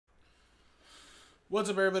What's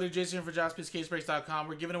up, everybody? Jason here for JaspysCaseBreaks.com.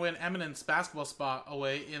 We're giving away an Eminence basketball spot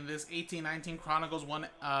away in this 18-19 Chronicles 1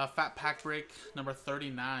 Fat Pack break number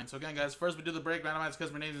 39. So again, guys, first we do the break, randomize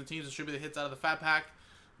customer names and teams, distribute the hits out of the Fat Pack.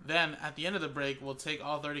 Then, at the end of the break, we'll take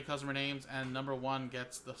all 30 customer names, and number 1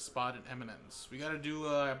 gets the spot in Eminence. We got to do,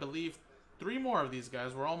 I believe, 3 more of these,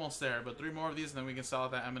 guys. We're almost there, but 3 more of these, and then we can sell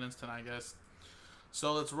out that Eminence tonight, guys.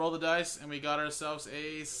 So let's roll the dice, and we got ourselves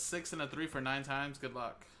a 6 and a 3 for 9 times. Good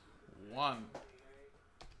luck. 1,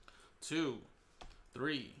 2,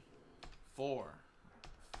 3, 4,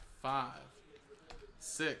 5,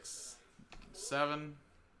 6, 7,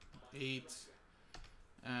 8,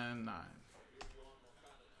 and 9.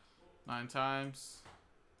 9 times.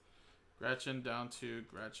 Gretchen down to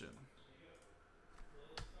Gretchen.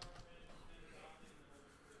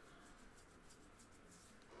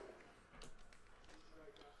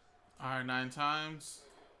 Alright, 9 times.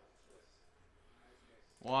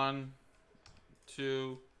 1,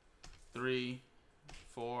 2, 3,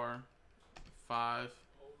 4, 5,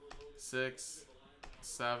 6,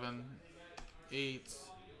 7, 8,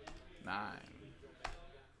 9.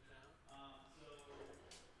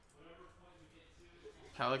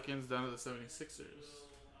 Pelicans down to the 76ers.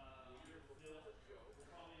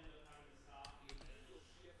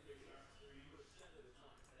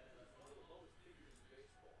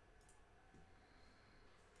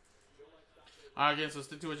 Alright, again, so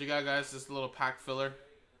stick to what you got, guys. Just a little pack filler.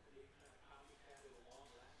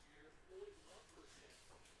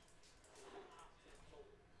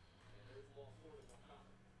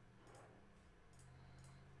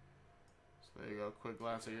 So there you go. Quick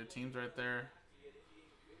glance at your teams right there.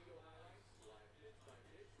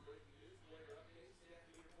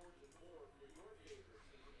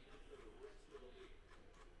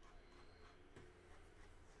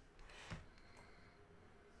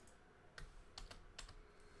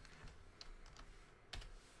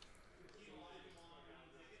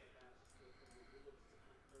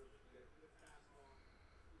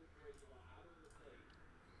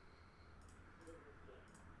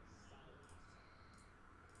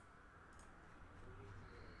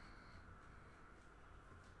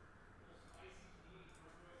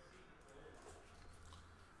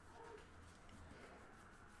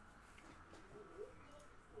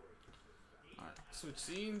 Switch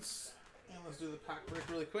scenes, and let's do the pack break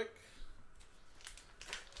really quick.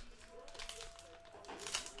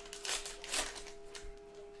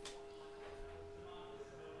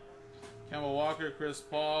 Kemba Walker, Chris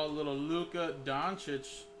Paul, little Luka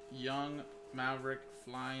Doncic, young Maverick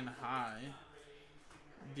flying high.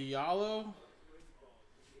 Diallo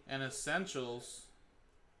and Essentials,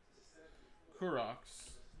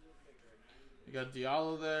 Kuroks. You got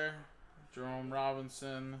Diallo there, Jerome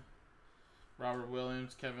Robinson, Robert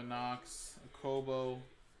Williams, Kevin Knox, Akobo,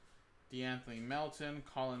 DeAnthony Melton,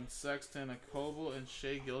 Colin Sexton, Akobo, and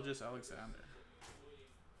Shai Gilgeous-Alexander.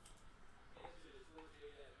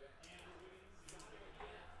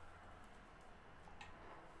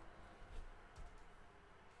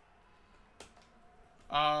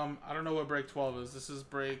 I don't know what break 12 is. This is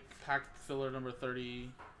break pack filler number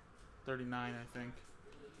 39, I think.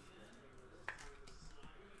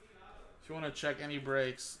 If you want to check any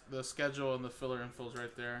breaks, the schedule and the filler info is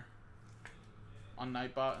right there on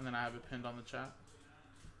Nightbot, and then I have it pinned on the chat.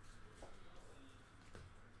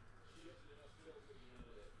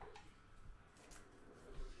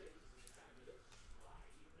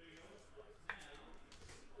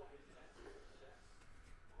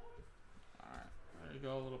 Alright, there you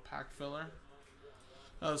go, a little pack filler.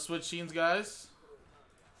 Switch scenes, guys.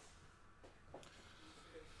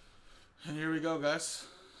 And here we go, guys.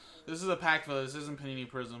 This is a pack filler. This isn't Panini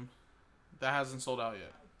Prism. That hasn't sold out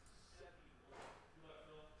yet.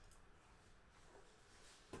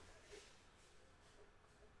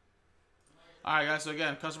 Alright, guys. So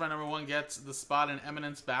again, customer number 1 gets the spot in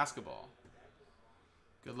Eminence basketball.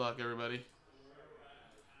 Good luck, everybody.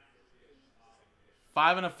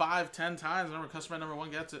 5 and a 5, 10 times. Remember, customer number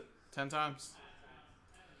 1 gets it 10 times.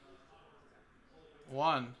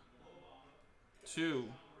 1, 2,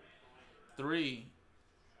 3,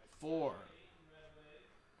 4,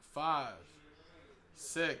 5,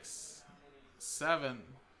 6, 7,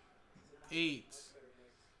 8,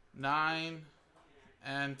 9,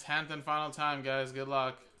 and 10th and final time, guys. Good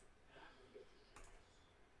luck.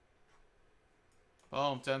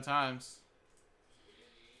 Boom, 10 times.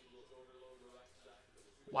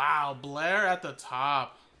 Wow, Blair at the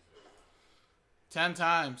top. 10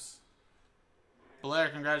 times. Blair,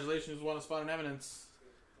 congratulations. You won a spot in Eminence.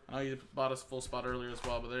 I know you bought us a full spot earlier as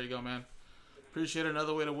well, but there you go, man. Appreciate it.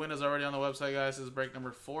 Another way to win is already on the website, guys. This is break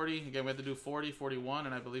number 40. Again, we have to do 40, 41,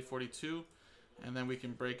 and I believe 42. And then we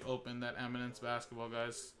can break open that Eminence basketball,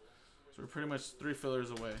 guys. So we're pretty much 3 fillers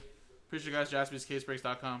away. Appreciate you guys,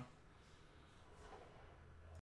 jaspyscasebreaks.com.